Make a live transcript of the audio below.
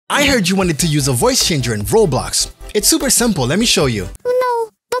I heard you wanted to use a voice changer in Roblox. It's super simple, let me show you. Oh no,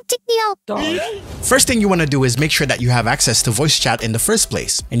 don't take me out. First thing you want to do is make sure that you have access to voice chat in the first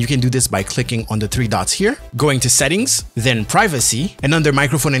place. And you can do this by clicking on the three dots here, going to settings, then privacy, and under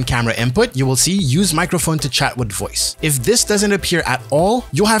microphone and camera input, you will see use microphone to chat with voice. If this doesn't appear at all,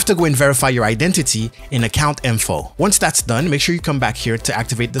 you'll have to go and verify your identity in account info. Once that's done, make sure you come back here to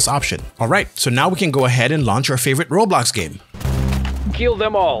activate this option. Alright, so now we can go ahead and launch our favorite Roblox game. Kill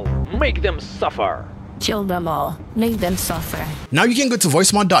them all. Make them suffer. Kill them all. Make them suffer. Now you can go to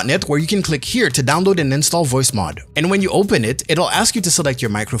voicemod.net where you can click here to download and install Voicemod. And when you open it, it'll ask you to select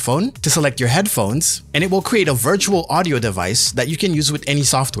your microphone, to select your headphones, and it will create a virtual audio device that you can use with any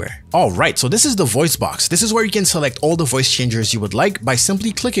software. Alright, so this is the voice box. This is where you can select all the voice changers you would like by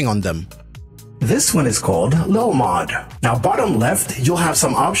simply clicking on them. This one is called Lil Mod. Now bottom left, you'll have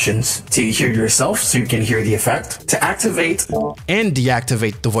some options to hear yourself so you can hear the effect, to activate and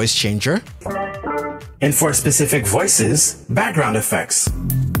deactivate the voice changer, and for specific voices, background effects.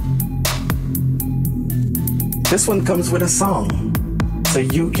 This one comes with a song, so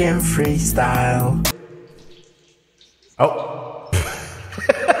you can freestyle. Oh.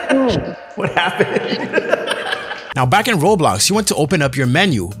 What happened? Now back in Roblox, you want to open up your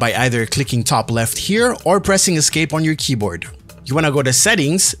menu by either clicking top left here or pressing escape on your keyboard. You want to go to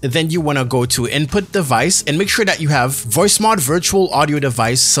settings, then you want to go to input device and make sure that you have Voicemod virtual audio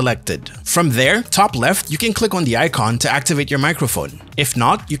device selected. From there, top left, you can click on the icon to activate your microphone. If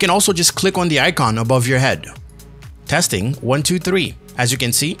not, you can also just click on the icon above your head. Testing 1, 2, 3. As you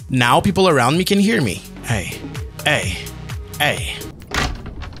can see, now people around me can hear me. Hey, hey, hey.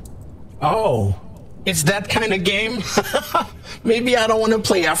 Oh. It's that kind of game? Maybe I don't want to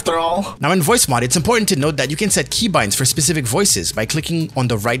play after all. Now in Voicemod, it's important to note that you can set keybinds for specific voices by clicking on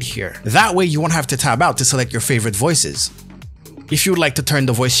the right here. That way you won't have to tab out to select your favorite voices. If you would like to turn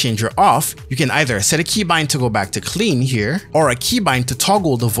the voice changer off, you can either set a keybind to go back to clean here, or a keybind to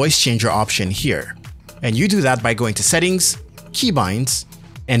toggle the voice changer option here. And you do that by going to settings, keybinds,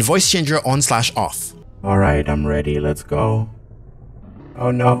 and voice changer on/off. Alright, I'm ready, let's go. Oh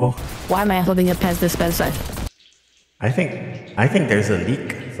no. Why am I holding a Pez dispenser? I think there's a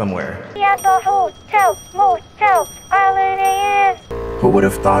leak somewhere. Who would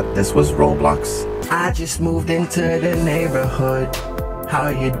have thought this was Roblox? I just moved into the neighborhood. How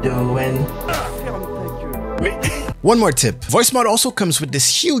you doing? One more tip, Voicemod also comes with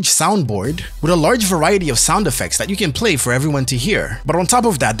this huge soundboard with a large variety of sound effects that you can play for everyone to hear. But on top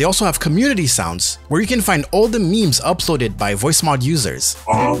of that, they also have community sounds where you can find all the memes uploaded by Voicemod users.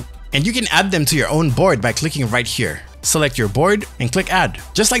 And you can add them to your own board by clicking right here. Select your board and click add.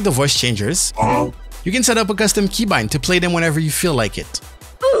 Just like the voice changers, you can set up a custom keybind to play them whenever you feel like it.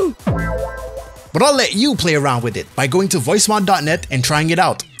 But I'll let you play around with it by going to voicemod.net and trying it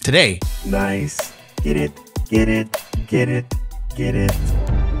out today. Nice. Get it, get it, get it, get it.